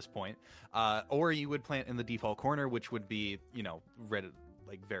until this point. Or you would plant in the default corner, which would be,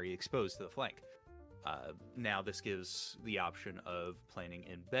 very exposed to the flank. Now this gives the option of planting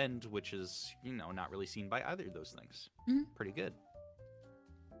in Bend, which is, not really seen by either of those things. Mhm. Pretty good.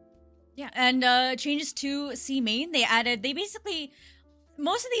 Yeah, and changes to C main. They basically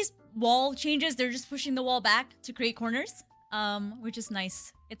most of these wall changes. They're just pushing the wall back to create corners, which is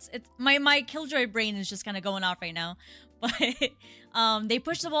nice. It's my Killjoy brain is just kind of going off right now, but they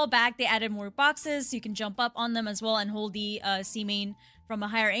pushed the wall back. They added more boxes so you can jump up on them as well and hold the C main from a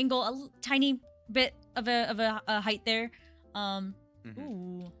higher angle, tiny bit of a height there. Mhm.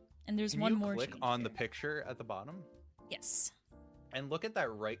 Ooh, and there's Can one you more. click change on the here. picture at the bottom Yes. and look at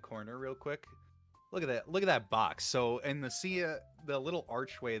that right corner real quick? Look at that box. So in the little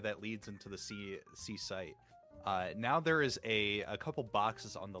archway that leads into the C site, now there is a couple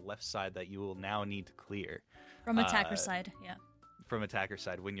boxes on the left side that you will now need to clear From attacker side, yeah. from attacker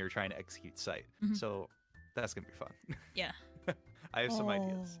side when you're trying to execute site. Mhm. So that's gonna be fun. Yeah. I have some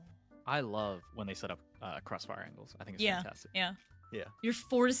ideas. I love when they set up crossfire angles. I think it's Yeah. fantastic. Yeah. Yeah. You're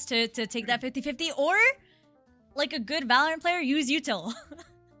forced to take that 50-50, or like a good Valorant player, use util.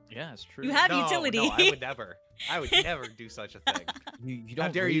 Yeah, it's true. You have No, utility. No, I would never. I would never do such a thing. You How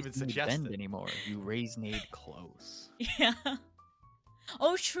don't dare you raise even nade suggest bend it? anymore. You raise nade close. Yeah.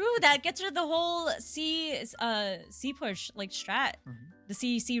 Oh, true. That gets rid of the whole C push like strat. Mhm. The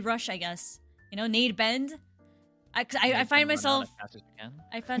C rush, I guess. Nade bend. I Nade find bend, run out myself. as fast as you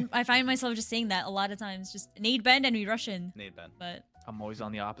can. I find myself just saying that a lot of times. Just nade bend and we rush in. Nade Ben. But I'm always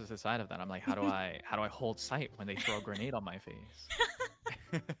on the opposite side of that. I'm like, how do I hold sight when they throw a grenade on my face?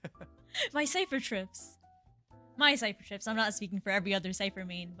 my cipher trips. I'm not speaking for every other cipher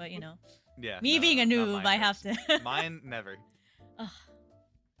main, but Yeah. me no, being a not noob, mine I have trips. to. Mine never. Ugh.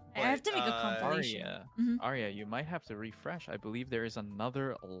 I have to But, make a compilation. Arya, Mhm. Arya, you might have to refresh. I believe there is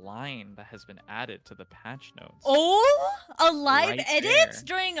another line that has been added to the patch notes. Oh, a live Right edit there.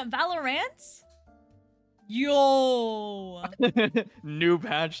 during Valorant? Yo. New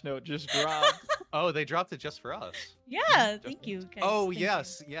patch note just dropped. Oh, they dropped it just for us. Yeah, Just thank you. Guys. Oh Thank you.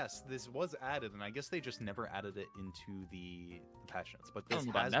 yes, this was added, and I guess they just never added it into the patch notes. But I this don't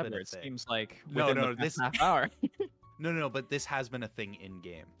know about has never. been a It thing. seems like No, within no, the past this- half hour. No, but this has been a thing in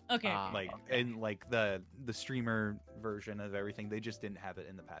game. Okay. Like okay. in like the streamer version of everything, they just didn't have it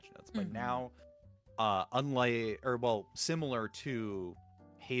in the patch notes. But Mhm. now, similar to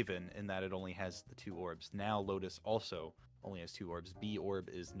Haven in that it only has the 2 orbs. Now Lotus also only has 2 orbs. B orb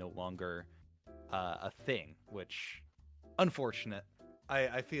is no longer a thing, which unfortunate.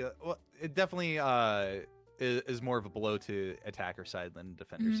 I feel it definitely is more of a blow to attacker side than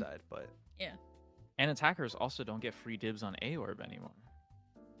defender side, but And attackers also don't get free dibs on A orb anymore.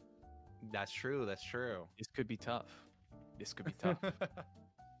 that's true. That's true. This could be tough. This could be tough.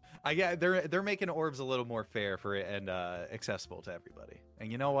 They're making orbs a little more fair for it and accessible to everybody.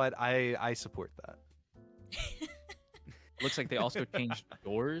 And you know what? I support that. Looks like they also changed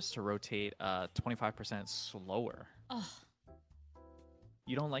doors to rotate 25% slower. Oh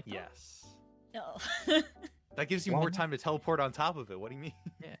You don't like that? Yes. no. That gives you Why more not? time to teleport on top of it. What do you mean?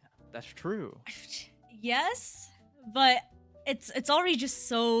 Yeah, that's true. Yes, but it's already just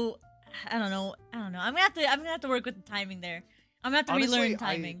so I don't know. I'm gonna have to work with the timing there. I'm gonna have to Honestly, relearn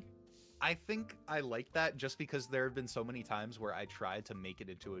timing. I think I like that just because there have been so many times where I tried to make it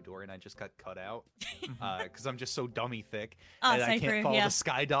into a door and I just got cut out because I'm just so dummy thick Oh, and I Cypher, can't follow yeah. the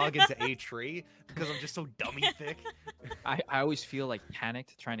sky dog into a tree because I'm just so dummy thick. I always feel like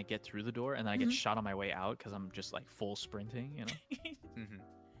panicked trying to get through the door, and then I get Mhm. shot on my way out because I'm just like full sprinting, you know? Mhm.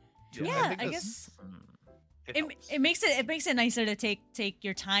 Yeah, think I this- guess it helps. it makes it nicer to take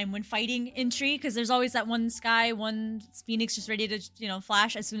your time when fighting in tree because there's always that one sky, one phoenix just ready to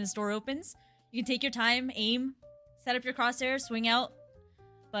flash as soon as door opens. You can take your time, aim, set up your crosshair, swing out.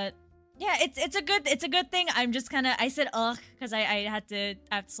 But yeah, it's a good thing. I'm just kind of I said ugh because I have to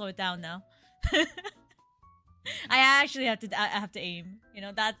slow it down now. I actually have to aim.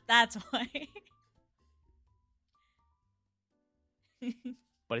 That's why.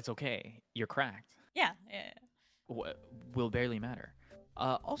 But it's okay. You're cracked. yeah. Will barely matter.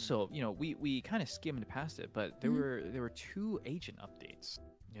 Also, we kind of skimmed past it, but there were 2 agent updates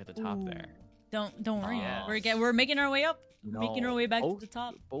near the top Ooh. there. Don't worry. Yes. We're making our way up. You Making know, our way back both, to the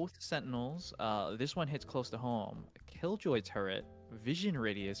top. Both Sentinels. This one hits close to home. Killjoy turret vision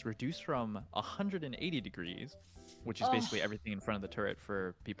radius reduced from 180 degrees, which is basically everything in front of the turret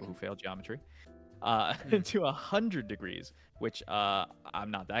for people who fail geometry, to 100 degrees, which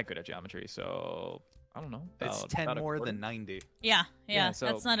I'm not that good at geometry, so I don't know. It's about 10 a more quarter. than 90. Yeah. Yeah, so-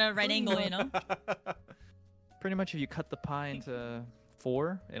 That's not a right angle, Pretty much, if you cut the pie into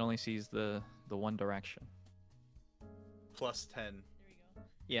 4, it only sees the one direction. Plus 10.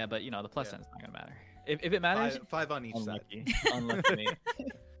 Yeah, but the plus Yeah. 10 is not gonna matter. If it matters, 5 on each side. unlucky. Unlucky me.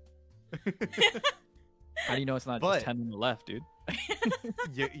 How do you know it's not But- just 10 on the left, dude?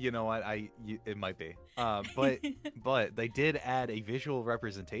 You know what? It might be. But they did add a visual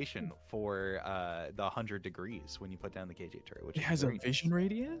representation for the 100 degrees when you put down the KJ turret, which It is has a very nice. vision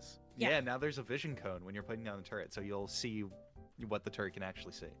radius? Yeah, now there's a vision cone when you're putting down the turret, so you'll see what the turret can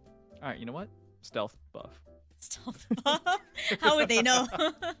actually see. All right, you know what? Stealth buff. Stealth buff? How would they know?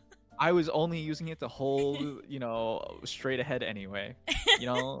 I was only using it to hold, straight ahead anyway.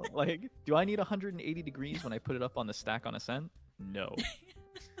 Like, do I need 180 degrees when I put it up on the stack on Ascent? No.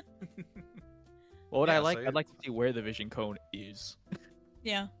 What would Yeah, I so like? I'd it's- like to see where the vision cone is.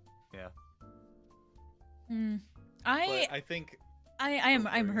 Yeah. Yeah. Hmm. But I think I'm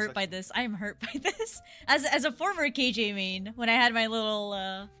what were you hurt by saying? this. I am hurt by this. As a former KJ main, when I had my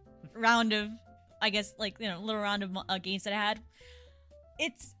little round of, I guess little round of games that I had,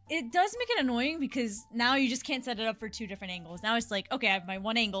 it does make it annoying because now you just can't set it up for 2 different angles. Now it's like, okay, I have my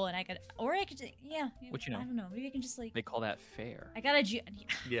one angle and I could just, Which, I don't know, maybe I can just They call that fair. I gotta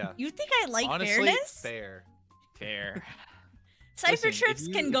yeah. You think I like Honestly, fairness? fair. Fair. Cypher Listen, trips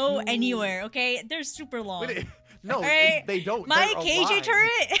if can you- go if you- anywhere, okay? They're super long. Wait, no, Alright, they don't. My They're KJ aligned.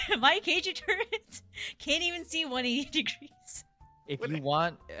 turret, my KJ turret can't even see 180 degrees. If What- you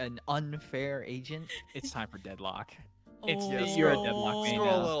want an unfair agent, it's time for Deadlock. It's Yes, you're a Oh. Deadlock main Scroll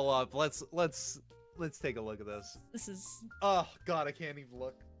a now. little up. Let's take a look at this. This is Oh God, I can't even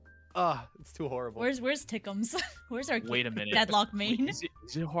look. Ah, it's too horrible. where's Tickums? Where's our Wait a minute. Deadlock Wait, main? is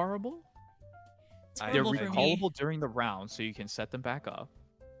it horrible? It's I- They're horrible for me. recallable during the round, so you can set them back up.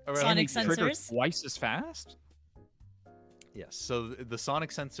 All right, Sonic And they trigger sensors? twice as fast. Yes, so the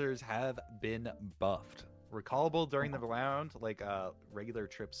sonic sensors have been buffed. Recallable during the round, like regular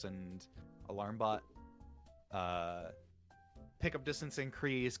trips and alarm bot. Pickup distance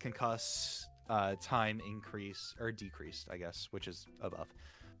increase, concuss, time increase or decreased, I guess, which is a buff.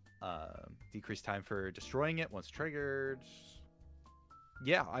 Decreased time for destroying it once triggered.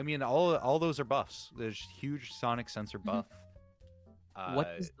 Yeah, I mean all those are buffs. There's huge sonic sensor buff.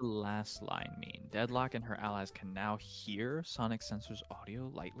 What does the last line mean? Deadlock and her allies can now hear Sonic Sensor's audio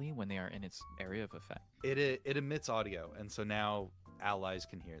lightly when they are in its area of effect. It emits audio, and so now allies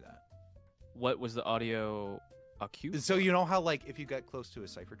can hear that. What was the audio A cube? So you know how like if you get close to a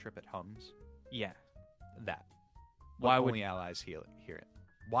cipher trip, it hums. Yeah. That. Why But would- only allies hear it?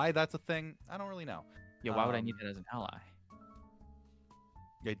 Why that's a thing? I don't really know. Yeah, why would I need Um, that as an ally?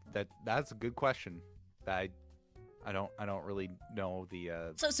 That's a good question. I don't really know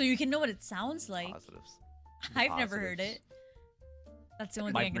the So you can know what it sounds like. positives. I've never heard positives. it. That's the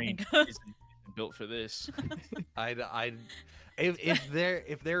only My thing I brain can think of. isn't built for this.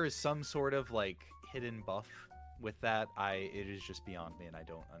 If there is some sort of like hidden buff with that, it is just beyond me and I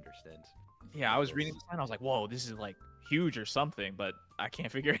don't understand. Yeah, I was reading this and I was like, whoa, this is like huge or something, but I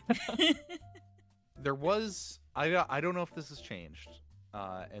can't figure it out. There was I don't know if this has changed,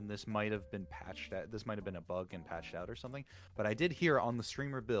 and this might have been patched out. This might have been a bug and patched out or something. But I did hear on the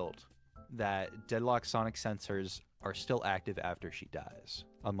streamer build that Deadlock Sonic sensors are still active after she dies,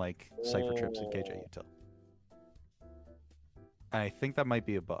 unlike Cipher Trips and KJ Util. I think that might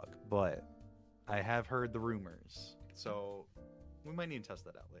be a bug, but I have heard the rumors, so we might need to test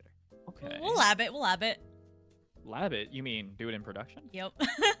that out later. Okay. We'll lab it. We'll lab it. Lab it? You mean do it in production? Yep.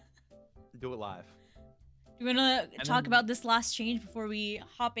 Do it live. You wanna And talk then- about this last change before we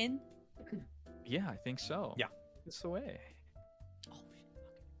hop in? Yeah, I think so. Yeah. It's the way.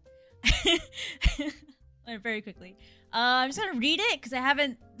 Very quickly. I'm just gonna read it because I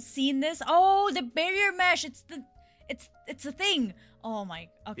haven't seen this. Oh, the barrier mesh. It's a thing. Oh my.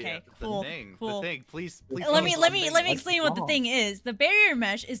 Okay. Yeah, cool. The thing. Cool. The thing. Please. Let tell me us let me something. let me What's explain what the wrong? thing is. The barrier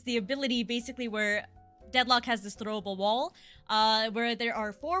mesh is the ability basically where Deadlock has this throwable wall, where there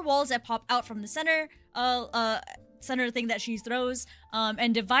are 4 walls that pop out from the center thing that she throws,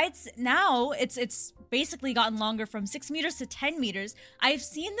 and divides. Now it's basically gotten longer from 6 meters to 10 meters. I've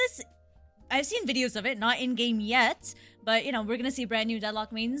seen videos of it, not in game yet, but you know we're gonna see brand new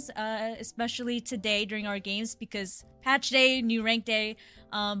Deadlock mains, especially today during our games because patch day, new rank day.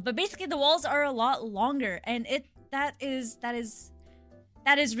 But basically the walls are a lot longer, and that is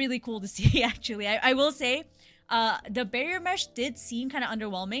really cool to see. Actually, I will say, the barrier mesh did seem kind of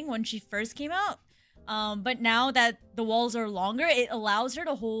underwhelming when she first came out. But now that the walls are longer, it allows her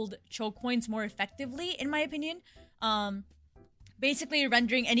to hold choke points more effectively, in my opinion. Basically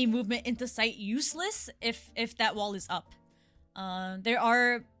rendering any movement into sight useless if that wall is up. There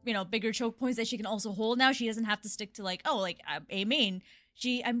are, you know, bigger choke points that she can also hold now. She doesn't have to stick to like a main.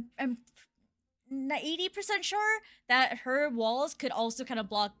 I'm 80% sure that her walls could also kind of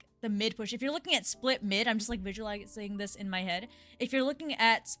block the mid push. If you're looking at split mid, I'm just like visualizing this in my head. If you're looking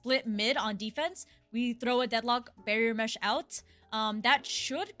at split mid on defense, we throw a Deadlock barrier mesh out. That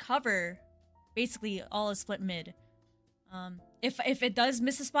should cover basically all of split mid. If it does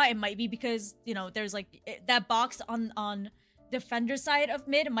miss a spot, it might be because, you know, there's like that box on defender side of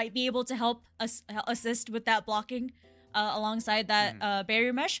mid might be able to help us assist with that blocking alongside that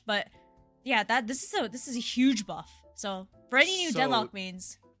barrier mesh. But yeah, this is a huge buff. So for any new So- Deadlock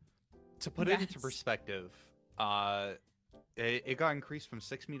mains, To put it into Congrats. perspective, it got increased from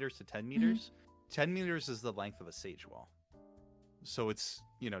 6 meters to 10 meters. 10 meters is the length of a sage wall. So it's,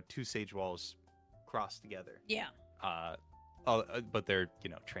 you know, 2 sage walls crossed together. yeah, But they're, you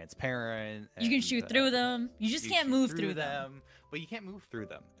know, transparent. you can and, shoot through them. You just you can't shoot move through them. But you can't move through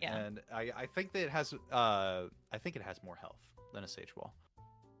them. Yeah. And I think that it has more health than a sage wall.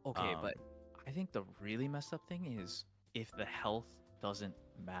 Okay, Um, but I think the really messed up thing is if the health doesn't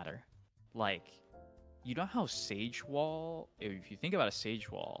matter. Like, you know how Sage Wall, if you think about a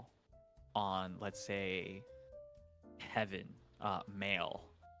Sage Wall on, let's say, Heaven, male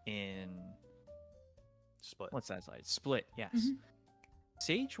in, Split. what's that side? Split, yes. Mhm.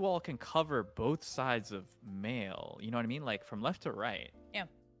 Sage Wall can cover both sides of male, you know what I mean? Like, from left to right. Yeah.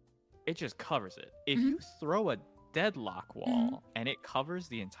 It just covers it. If Mhm. you throw a Deadlock wall and it covers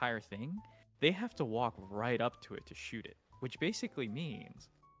the entire thing, they have to walk right up to it to shoot it, which basically means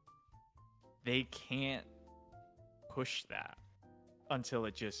they can't push that until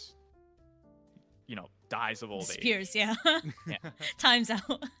it just, you know, dies of old age. Spears, yeah. Yeah. Times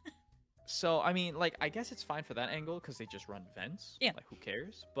out. So, I mean, like, I guess it's fine for that angle because they just run vents. Yeah. Like, who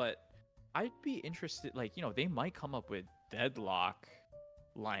cares? But I'd be interested, like, you know, they might come up with Deadlock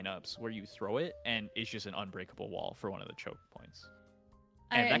lineups where you throw it and it's just an unbreakable wall for one of the choke points.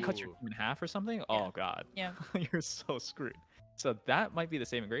 And that cuts your Ooh. team in half or something? Oh, God. Yeah. You're so screwed. So that might be the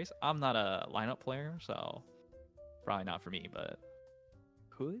saving grace. I'm not a lineup player, so probably not for me, but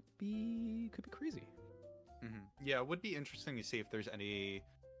could be crazy. Yeah, it would be interesting to see if there's any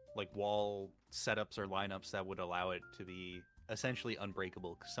like wall setups or lineups that would allow it to be essentially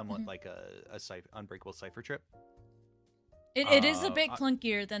unbreakable, somewhat Mhm. like a unbreakable cipher trip. It is a bit I-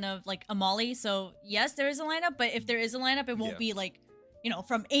 clunkier than a Molly. So yes, there is a lineup, but if there is a lineup, it won't Yeah. be like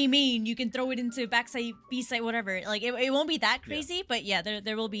from A main, you can throw it into backside, B side, whatever. Like it won't be that crazy, but yeah,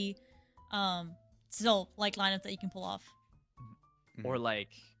 there will be still like lineups that you can pull off. Or like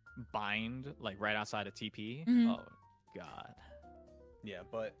bind like right outside of TP. Mhm. Oh god. Yeah,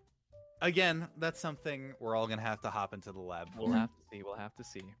 but again, that's something we're all gonna have to hop into the lab for. We'll have to see. We'll have to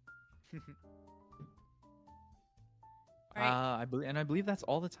see. All right. I believe that's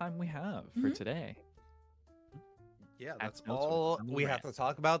all the time we have for Mhm. today. Yeah, That's that's notes all from we have Valorant. to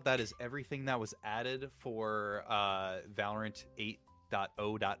talk about. That is everything that was added for Valorant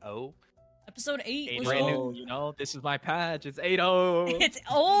 8.0.0. Episode 8 was brand new- cool. This is my patch. It's 8-0. It's This is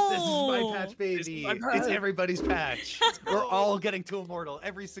oh my patch, This is baby. my It's patch. everybody's patch. We're all getting to Immortal,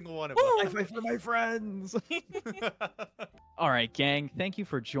 every single one of I us. fight for my friends. All right, gang. Thank you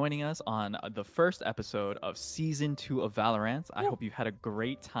for joining us on the first episode of Season 2 of Valorant. I hope you had a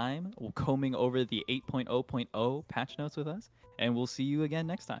great time combing over the 8.0.0 patch notes with us. And we'll see you again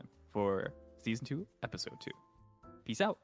next time for Season 2, Episode 2. Peace out.